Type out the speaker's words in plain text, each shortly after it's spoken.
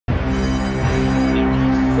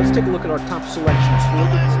Let's take a look at our top selections.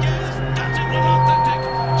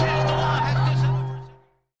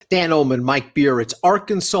 Dan Illman, Mike Beer. It's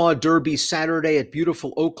Arkansas Derby Saturday at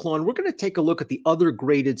beautiful Oaklawn. We're going to take a look at the other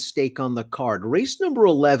graded stake on the card. Race number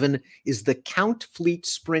 11 is the Count Fleet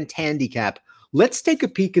Sprint Handicap. Let's take a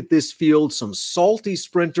peek at this field. Some salty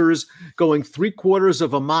sprinters going 3/4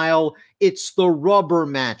 of a mile. It's the rubber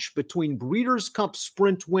match between Breeders' Cup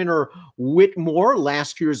Sprint winner Whitmore,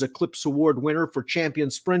 last year's Eclipse Award winner for champion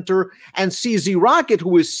sprinter, and CZ Rocket,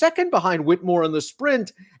 who is second behind Whitmore in the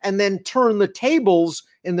sprint, and then turned the tables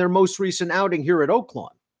in their most recent outing here at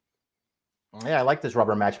Oaklawn. Yeah, I like this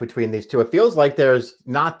rubber match between these two. It feels like there's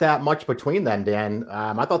not that much between them, Dan.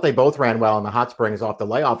 I thought they both ran well in the hot springs off the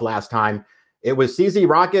layoff last time. It was CZ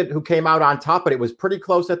Rocket who came out on top, but it was pretty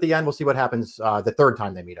close at the end. We'll see what happens the third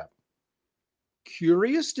time they meet up.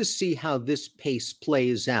 Curious to see how this pace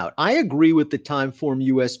plays out. I agree with the Timeform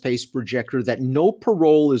US pace projector that no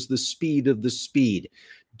parole is the speed of the speed.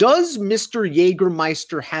 Does Mr.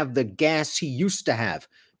 Jägermeister have the gas he used to have?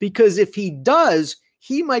 Because if he does,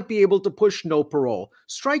 he might be able to push no parole.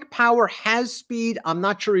 Strike Power has speed. I'm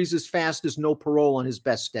not sure he's as fast as no parole on his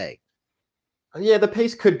best day. Yeah, the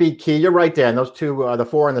pace could be key. You're right, Dan. Those two, the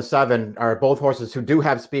 4 and the 7, are both horses who do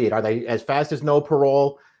have speed. Are they as fast as No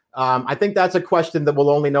Parole? I think that's a question that we'll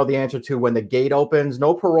only know the answer to when the gate opens.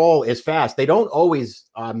 No Parole is fast. They don't always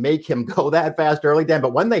make him go that fast early, Dan,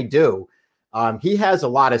 but when they do, he has a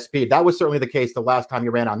lot of speed. That was certainly the case the last time he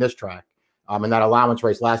ran on this track in that allowance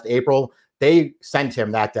race last April. They sent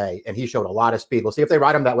him that day, and he showed a lot of speed. We'll see if they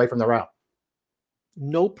ride him that way from the route.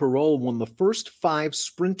 No Parole won the first 5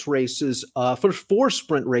 sprint races, first 4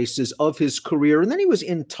 sprint races of his career. And then he was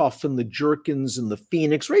in tough in the Jerkins and the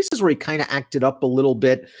Phoenix races where he kind of acted up a little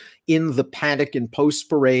bit in the paddock and post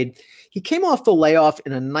parade. He came off the layoff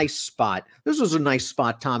in a nice spot. This was a nice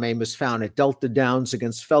spot Tom Amoss found at Delta Downs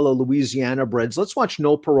against fellow Louisiana breds. Let's watch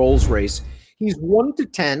No Parole's race. He's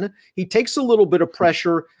 1-10. He takes a little bit of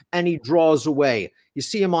pressure and he draws away. You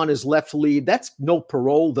see him on his left lead. That's No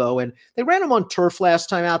Parole, though. And they ran him on turf last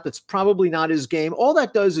time out. That's probably not his game. All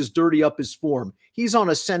that does is dirty up his form. He's on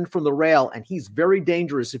a send from the rail, and he's very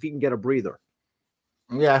dangerous if he can get a breather.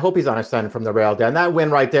 Yeah, I hope he's on a send from the rail, Dan. That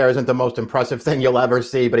win right there isn't the most impressive thing you'll ever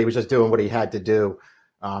see, but he was just doing what he had to do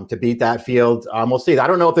to beat that field. We'll see. I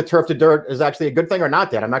don't know if the turf to dirt is actually a good thing or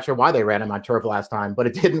not, Dan. I'm not sure why they ran him on turf last time, but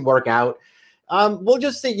it didn't work out. We'll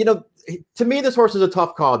just see. You know, to me, this horse is a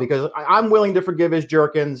tough call because I'm willing to forgive his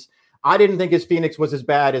Jerkins. I didn't think his Phoenix was as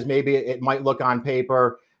bad as maybe it might look on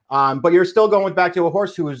paper. But you're still going back to a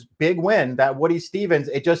horse whose big win, that Woody Stevens,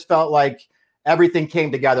 it just felt like everything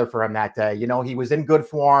came together for him that day. You know, he was in good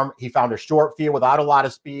form. He found a short field without a lot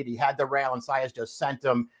of speed. He had the rail, and Sias just sent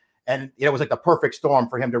him. And it was like the perfect storm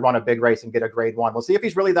for him to run a big race and get a grade 1. We'll see if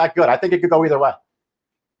he's really that good. I think it could go either way.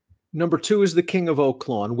 Number 2 is the King of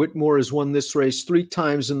Oaklawn. Whitmore has won this race 3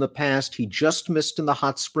 times in the past. He just missed in the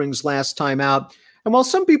hot springs last time out. And while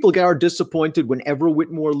some people are disappointed whenever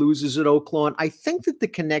Whitmore loses at Oaklawn, I think that the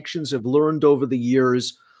connections have learned over the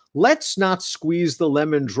years, let's not squeeze the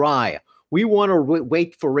lemon dry. We want to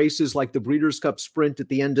wait for races like the Breeders' Cup Sprint at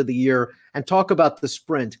the end of the year and talk about the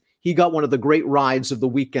sprint. He got one of the great rides of the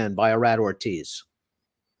weekend by Arad Ortiz.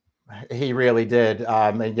 He really did.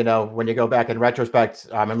 And, you know, when you go back in retrospect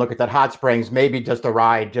and look at that hot springs, maybe just a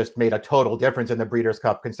ride just made a total difference in the Breeders'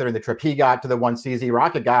 Cup, considering the trip he got to the one CZ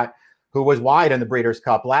Rocket got, who was wide in the Breeders'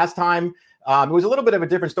 Cup. Last time, it was a little bit of a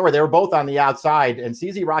different story. They were both on the outside, and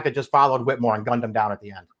CZ Rocket just followed Whitmore and gunned him down at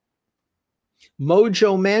the end.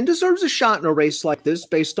 Mojo Man deserves a shot in a race like this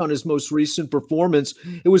based on his most recent performance.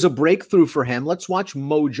 It was a breakthrough for him. Let's watch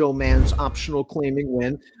Mojo Man's optional claiming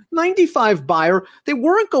win. 95 buyer. They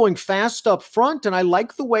weren't going fast up front, and I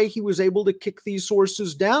like the way he was able to kick these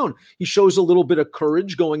horses down. He shows a little bit of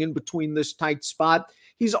courage going in between this tight spot.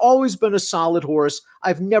 He's always been a solid horse.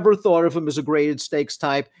 I've never thought of him as a graded stakes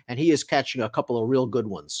type, and he is catching a couple of real good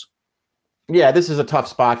ones. Yeah, this is a tough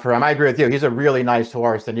spot for him. I agree with you. He's a really nice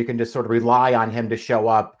horse, and you can just sort of rely on him to show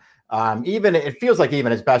up. Even it feels like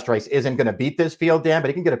even his best race isn't going to beat this field, Dan, but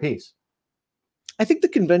he can get a piece. I think the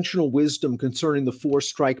conventional wisdom concerning the 4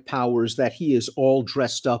 Strike Power is that he is all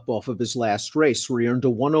dressed up off of his last race, where he earned a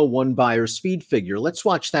 101 buyer speed figure. Let's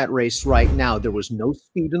watch that race right now. There was no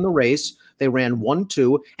speed in the race. They ran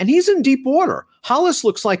 1-2, and he's in deep water. Hollis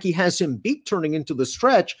looks like he has him beat turning into the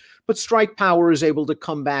stretch, but Strike Power is able to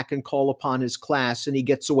come back and call upon his class, and he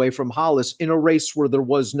gets away from Hollis in a race where there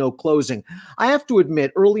was no closing. I have to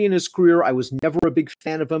admit, early in his career, I was never a big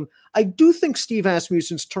fan of him. I do think Steve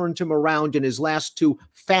Asmussen's turned him around in his last 2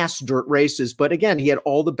 fast dirt races, but again, he had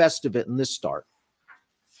all the best of it in this start.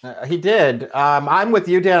 He did. I'm with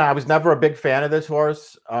you, Dan. I was never a big fan of this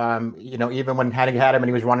horse. Even when had him and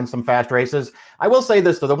he was running some fast races. I will say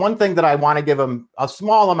this, though. The one thing that I want to give him a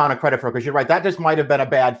small amount of credit for, because you're right, that just might have been a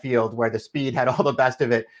bad field where the speed had all the best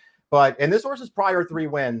of it. But in this horse's prior 3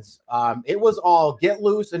 wins, it was all get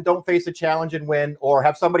loose and don't face a challenge and win, or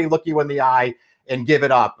have somebody look you in the eye and give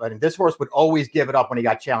it up. And this horse would always give it up when he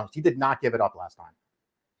got challenged. He did not give it up last time.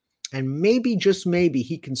 And maybe, just maybe,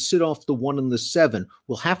 he can sit off the 1 and the 7.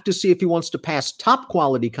 We'll have to see if he wants to pass top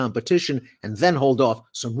quality competition and then hold off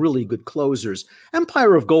some really good closers.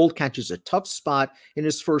 Empire of Gold catches a tough spot in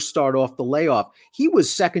his first start off the layoff. He was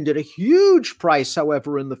second at a huge price,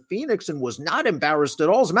 however, in the Phoenix and was not embarrassed at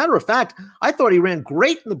all. As a matter of fact, I thought he ran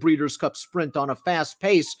great in the Breeders' Cup Sprint on a fast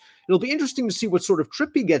pace. It'll be interesting to see what sort of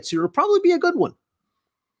trip he gets here. It'll probably be a good one.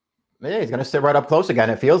 Yeah, he's going to sit right up close again.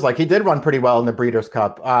 It feels like he did run pretty well in the Breeders'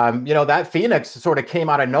 Cup. That Phoenix sort of came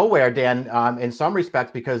out of nowhere, Dan, in some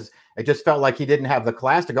respects, because it just felt like he didn't have the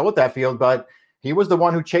class to go with that field. But he was the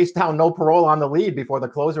one who chased down No Parole on the lead before the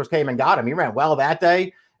closers came and got him. He ran well that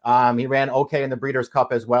day. He ran okay in the Breeders'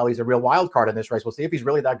 Cup as well. He's a real wild card in this race. We'll see if he's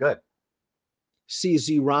really that good.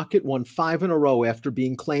 CZ Rocket won 5 in a row after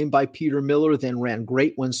being claimed by Peter Miller, then ran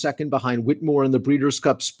great, went second behind Whitmore in the Breeders'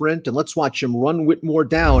 Cup Sprint. And let's watch him run Whitmore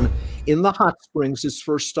down in the Hot Springs, his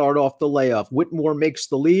first start off the layoff. Whitmore makes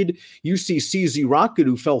the lead. You see CZ Rocket,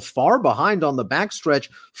 who fell far behind on the backstretch,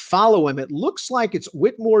 follow him. It looks like it's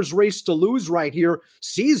Whitmore's race to lose right here.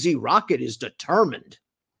 CZ Rocket is determined.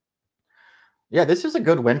 Yeah, this is a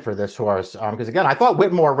good win for this horse. Because again, I thought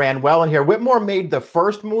Whitmore ran well in here. Whitmore made the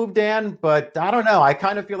first move, Dan, but I don't know. I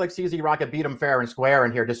kind of feel like CZ Rocket beat him fair and square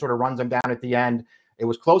in here, just sort of runs him down at the end. It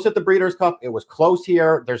was close at the Breeders' Cup. It was close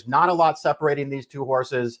here. There's not a lot separating these two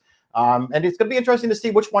horses. And it's going to be interesting to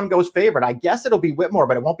see which one goes favorite. I guess it'll be Whitmore,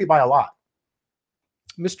 but it won't be by a lot.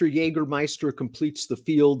 Mr. Jägermeister completes the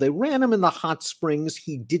field. They ran him in the Hot Springs.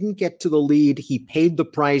 He didn't get to the lead. He paid the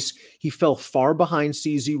price. He fell far behind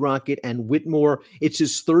CZ Rocket and Whitmore. It's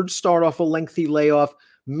his third start off a lengthy layoff.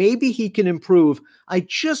 Maybe he can improve. I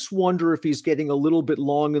just wonder if he's getting a little bit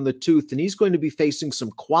long in the tooth, and he's going to be facing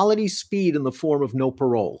some quality speed in the form of No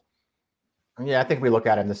Parole. Yeah, I think we look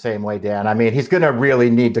at him the same way, Dan. I mean, he's going to really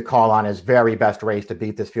need to call on his very best race to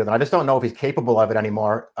beat this field. And I just don't know if he's capable of it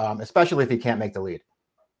anymore, especially if he can't make the lead.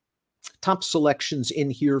 Top selections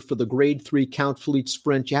in here for the Grade 3 Count Fleet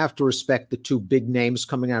Sprint. You have to respect the 2 big names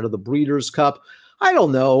coming out of the Breeders' Cup. I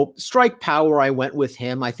don't know. Strike Power, I went with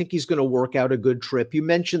him. I think he's going to work out a good trip. You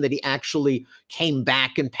mentioned that he actually came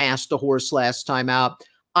back and passed a horse last time out.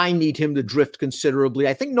 I need him to drift considerably.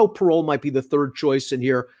 I think No Parole might be the third choice in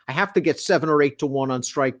here. I have to get 7 or 8 to 1 on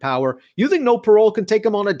Strike Power. You think No Parole can take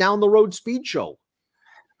him on a down-the-road speed show?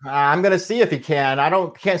 I'm going to see if he can.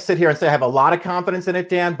 Can't sit here and say I have a lot of confidence in it,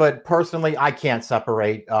 Dan, but personally, I can't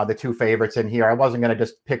separate the 2 favorites in here. I wasn't going to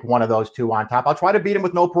just pick one of those 2 on top. I'll try to beat him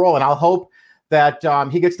with No Parole, and I'll hope that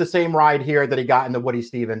he gets the same ride here that he got in the Woody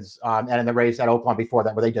Stevens and in the race at Oaklawn before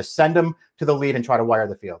that, where they just send him to the lead and try to wire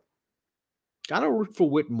the field. Got to root for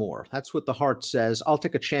Whitmore. That's what the heart says. I'll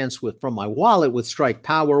take a chance from my wallet with Strike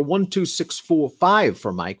Power. 12645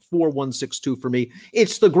 for Mike. 4162 for me.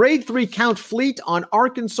 It's the Grade 3 Count Fleet on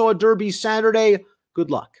Arkansas Derby Saturday.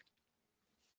 Good luck.